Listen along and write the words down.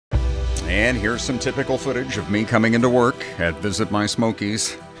And here's some typical footage of me coming into work at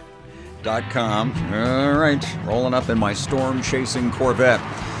visitmysmokies.com. All right, rolling up in my storm-chasing Corvette.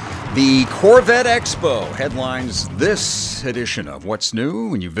 The Corvette Expo headlines this edition of What's New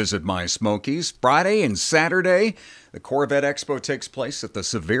When You Visit My Smokies. Friday and Saturday, the Corvette Expo takes place at the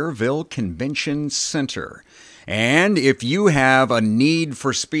Sevierville Convention Center. And if you have a need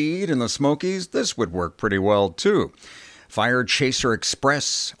for speed in the Smokies, this would work pretty well too. FireChaser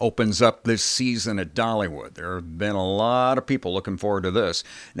Express opens up this season at Dollywood. There have been a lot of people looking forward to this.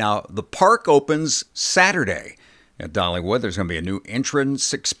 Now, the park opens Saturday at Dollywood. There's going to be a new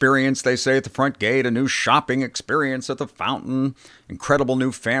entrance experience, they say, at the front gate, a new shopping experience at the fountain, incredible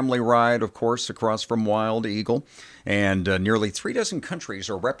new family ride, of course, across from Wild Eagle. And nearly 36 countries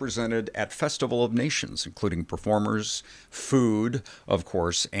are represented at Festival of Nations, including performers, food, of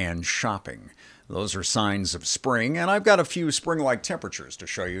course, and shopping. Those are signs of spring, and I've got a few spring-like temperatures to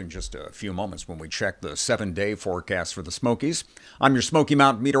show you in just a few moments when we check the 7-day forecast for the Smokies. I'm your Smoky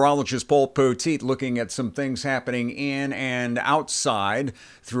Mountain meteorologist, Paul Poteet, looking at some things happening in and outside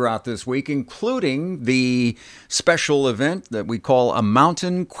throughout this week, including the special event that we call a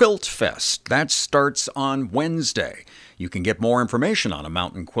Mountain Quiltfest. That starts on Wednesday. You can get more information on a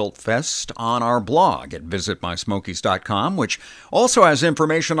Mountain Quiltfest on our blog at visitmysmokies.com, which also has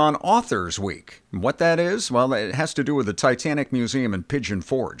information on Authors Week. And what that is? Well, it has to do with the Titanic Museum in Pigeon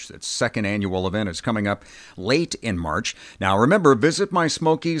Forge. Its second annual event is coming up late in March. Now, remember, Visit My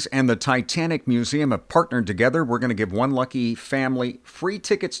Smokies and the Titanic Museum have partnered together. We're going to give one lucky family free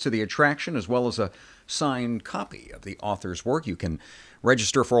tickets to the attraction, as well as a signed copy of the author's work. You can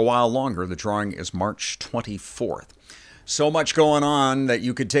register for a while longer. The drawing is March 24th. So much going on that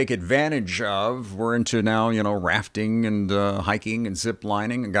you could take advantage of. We're into now, rafting and hiking and zip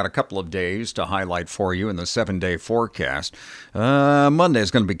lining. And got a couple of days to highlight for you in the 7-day forecast. Monday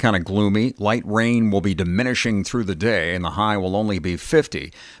is going to be kind of gloomy. Light rain will be diminishing through the day, and the high will only be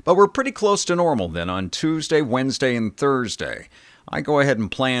 50. But we're pretty close to normal then on Tuesday, Wednesday, and Thursday. I go ahead and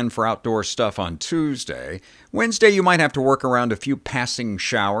plan for outdoor stuff on Tuesday. Wednesday, you might have to work around a few passing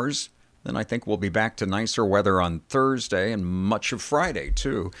showers. Then I think we'll be back to nicer weather on Thursday and much of Friday,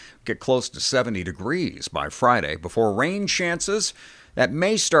 too. Get close to 70 degrees by Friday before rain chances. That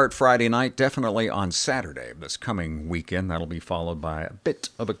may start Friday night, definitely on Saturday this coming weekend. That'll be followed by a bit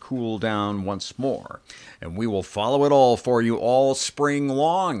of a cool down once more. And we will follow it all for you all spring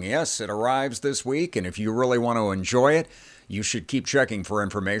long. Yes, it arrives this week, and if you really want to enjoy it, you should keep checking for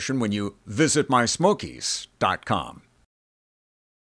information when you visit mysmokies.com.